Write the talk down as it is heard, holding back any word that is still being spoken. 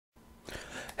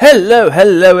Hello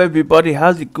everybody,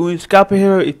 how's it going?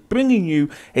 ScalperHero is bringing you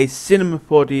a Cinema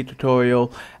 4D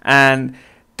tutorial, and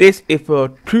this is for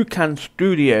TwoCan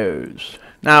Studios.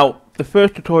 Now, the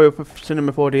first tutorial for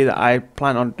Cinema 4D that I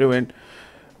plan on doing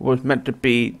was meant to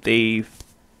be the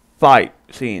fight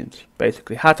scenes,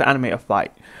 basically, how to animate a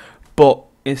fight. But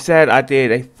instead I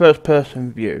did a first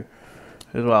person view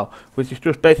as well, which is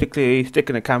just basically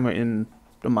sticking a camera in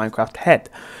the Minecraft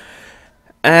head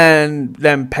and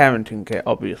then parenting it,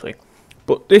 obviously.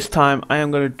 But this time I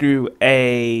am going to do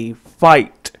a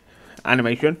fight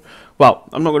animation. Well,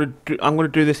 I'm going to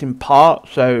do this in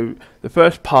parts. So the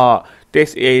first part,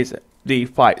 this is the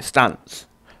fight stance,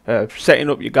 setting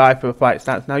up your guy for a fight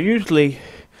stance. Now usually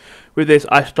with this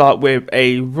I start with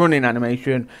a running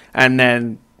animation and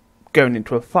then going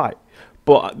into a fight,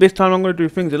 but this time I'm going to do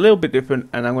things a little bit different,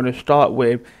 and I'm going to start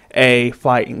with a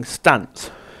fighting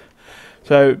stance.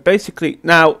 So basically,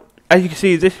 now as you can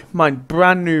see, this is my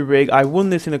brand new rig. I won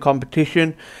this in a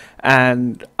competition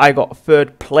and I got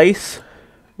third place.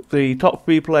 The top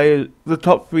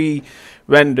three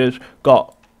renders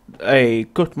got a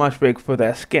customized rig for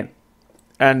their skin,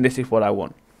 and this is what I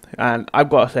won. And I've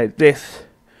got to say, this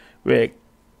rig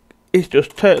is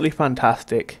just totally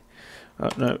fantastic. Oh,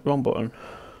 no, wrong button.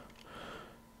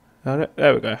 Oh,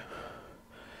 there we go.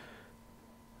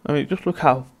 I mean, just look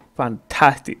how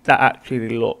fantastic that actually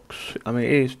looks. I mean,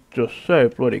 it is just so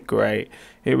bloody great.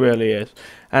 It really is.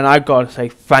 And I've got to say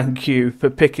thank you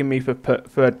for picking me for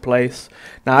third place.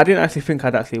 Now, I didn't actually think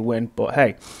I'd actually win, but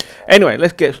hey. Anyway,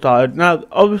 let's get started. Now,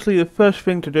 obviously, the first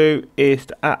thing to do is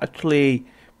to actually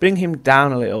bring him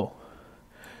down a little,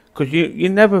 because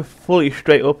you're never fully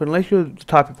straight up unless you're the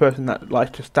type of person that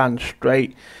likes to stand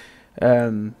straight.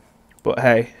 But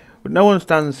hey, but no one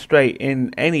stands straight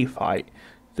in any fight.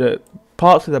 The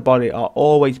parts of the body are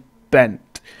always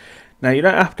bent. Now you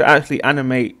don't have to actually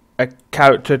animate a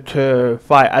character to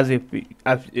fight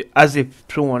as if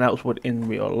someone else would in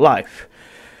real life.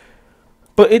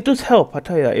 But it does help, I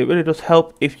tell you that, it really does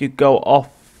help if you go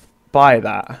off by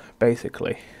that,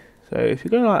 basically. So if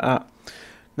you go like that.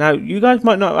 Now, you guys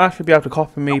might not actually be able to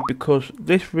copy me because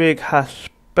this rig has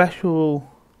special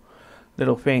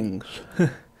little things.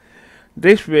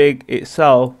 This rig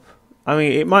itself, I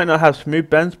mean, it might not have smooth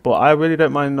bends, but I really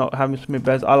don't mind not having smooth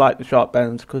bends. I like the sharp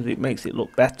bends because it makes it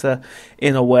look better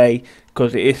in a way,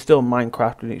 because it is still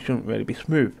Minecraft and it shouldn't really be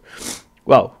smooth.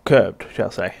 Well, curved, shall I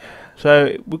say.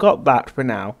 So, we got that for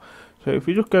now. So, if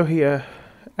we just go here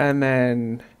and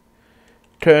then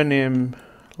turn him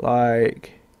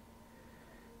like...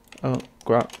 Oh,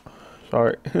 crap.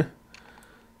 Sorry.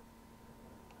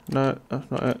 No, that's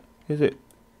not it. Is it?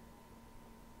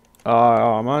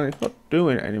 Oh, man, it's not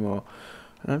doing it anymore.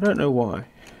 And I don't know why.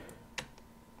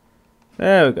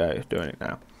 There we go, it's doing it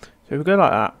now. So if we go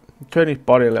like that, turn his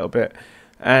body a little bit,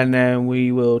 and then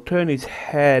we will turn his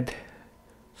head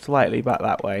slightly back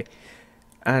that way.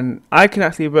 And I can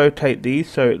actually rotate these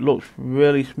so it looks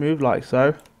really smooth like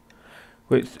so.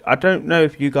 Which I don't know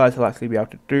if you guys will actually be able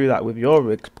to do that with your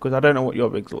rigs, because I don't know what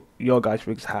your guys'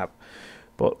 rigs have.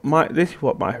 But this is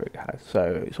what my rig has,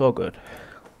 so it's all good.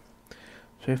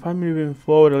 So if I move him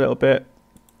forward a little bit,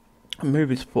 move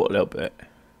his foot a little bit,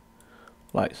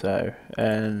 like so,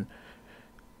 and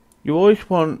you always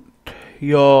want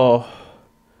your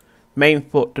main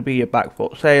foot to be your back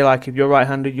foot. Say like if you're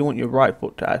right-handed, you want your right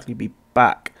foot to actually be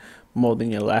back more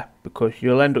than your left, because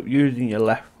you'll end up using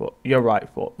your right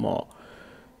foot more.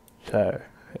 So,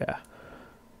 yeah.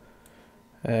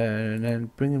 And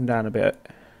then bring him down a bit.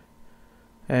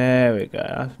 There we go.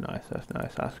 That's nice. That's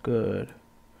nice. That's good.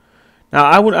 Now,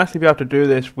 I wouldn't actually be able to do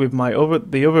this with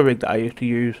the other rig that I used to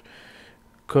use,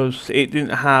 because it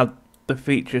didn't have the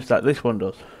features that this one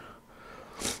does.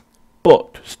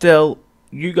 But still,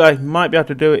 you guys might be able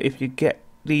to do it if you get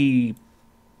the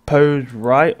pose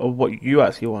right of what you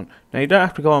actually want. Now, you don't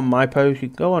have to go on my pose. You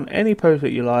can go on any pose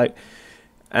that you like.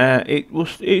 It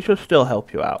should still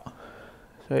help you out.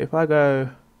 So if I go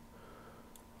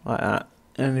like that,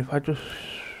 and if I just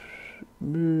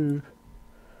move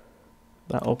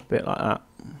that up a bit like that,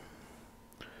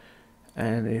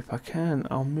 and if I can,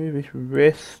 I'll move his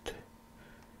wrist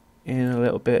in a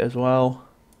little bit as well,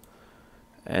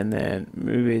 and then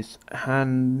move his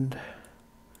hand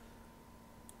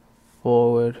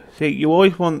forward. See, you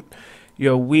always want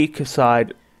your weaker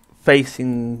side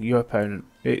facing your opponent,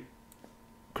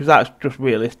 because that's just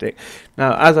realistic.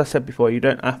 Now, as I said before, you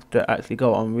don't have to actually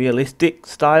go on realistic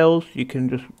styles. You can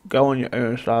just go on your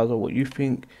own styles or what you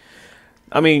think.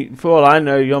 I mean, for all I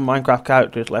know, your Minecraft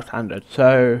character is left-handed,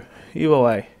 so either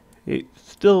way, it's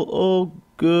still all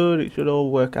good. It should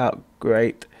all work out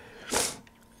great.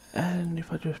 And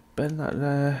if I just bend that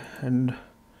there and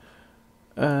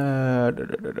No,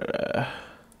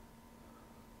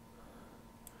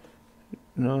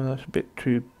 that's a bit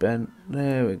too bent.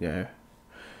 There we go.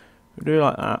 We do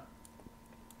like that.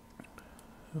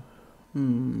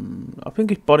 I think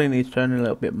his body needs turning a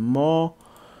little bit more.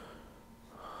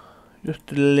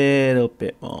 Just a little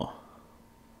bit more.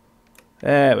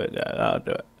 There we go, that'll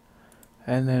do it.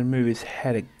 And then move his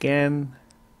head again.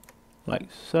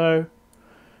 Like so.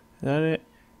 Is that it?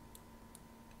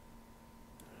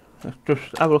 Let's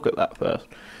just have a look at that first.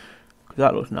 Because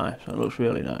that looks nice. That looks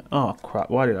really nice. Oh crap,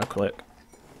 why did I click?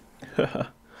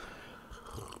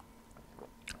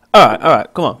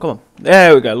 Alright, come on.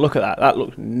 There we go, look at that. That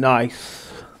looks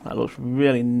nice. That looks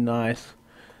really nice.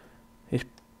 His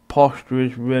posture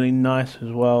is really nice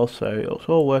as well, so it's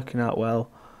all working out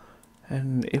well.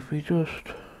 And if we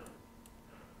just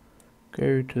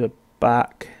go to the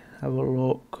back, have a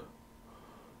look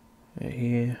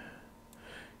here.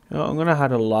 You know, I'm gonna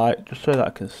add a light just so that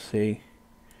I can see.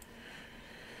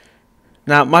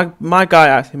 Now my guy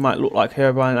actually might look like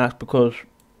Herobrine. That's because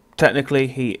technically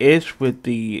he is with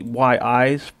the white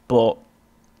eyes, but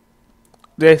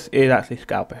this is actually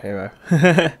ScalperHero.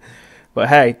 But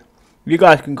hey, you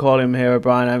guys can call him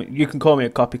Herobrine. I mean, you can call me a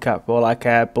copycat for all I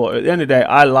care. But at the end of the day,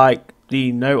 I like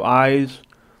the no eyes,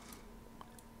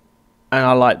 and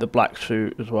I like the black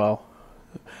suit as well.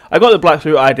 I got the black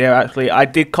suit idea actually. I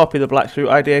did copy the black suit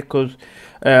idea because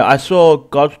I saw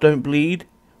Gods Don't Bleed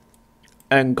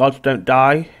and Gods Don't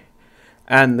Die,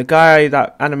 and the guy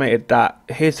that animated that,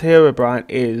 his Herobrine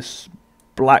is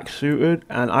black suited,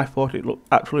 and I thought it looked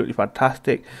absolutely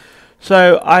fantastic.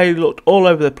 So I looked all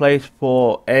over the place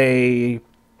for a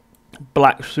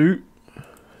black suit.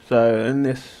 So in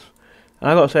this, and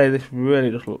I gotta say, this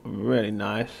really does look really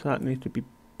nice. That needs to be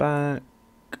back.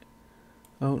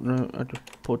 Oh no, I just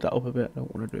pulled that up a bit. I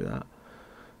don't want to do that.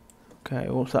 Okay,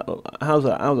 what's that look like? How's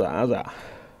that?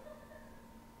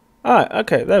 Alright,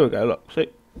 okay, there we go. Look, see.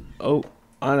 Oh,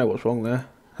 I know what's wrong there.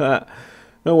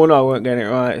 No wonder I weren't getting it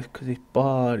right. It's because his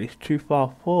body's too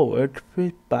far forward for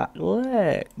his back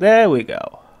leg. There we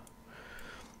go.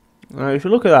 Now, if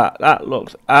you look at that, that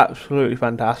looks absolutely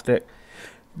fantastic.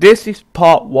 This is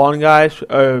part 1, guys,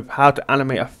 of how to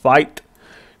animate a fight.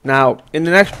 Now, in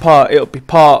the next part, it'll be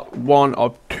part 1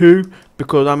 of 2,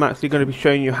 because I'm actually going to be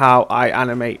showing you how I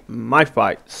animate my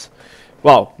fights.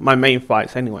 Well, my main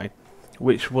fights anyway,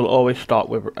 which will always start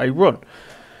with a run.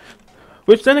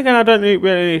 Which then again, I don't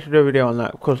really need to do a video on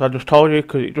that, because I just told you,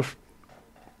 because it's just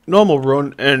normal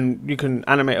run, and you can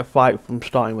animate a fight from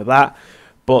starting with that.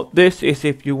 But this is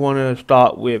if you want to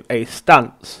start with a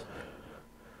stance.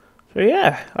 So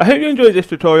yeah, I hope you enjoyed this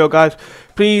tutorial, guys.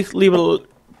 Please leave a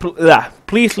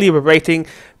rating,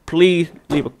 please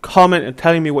leave a comment and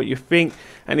telling me what you think,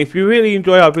 and if you really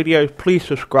enjoy our videos, please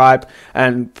subscribe,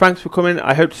 and thanks for coming.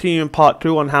 I hope to see you in part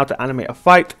 2 on how to animate a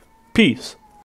fight. Peace.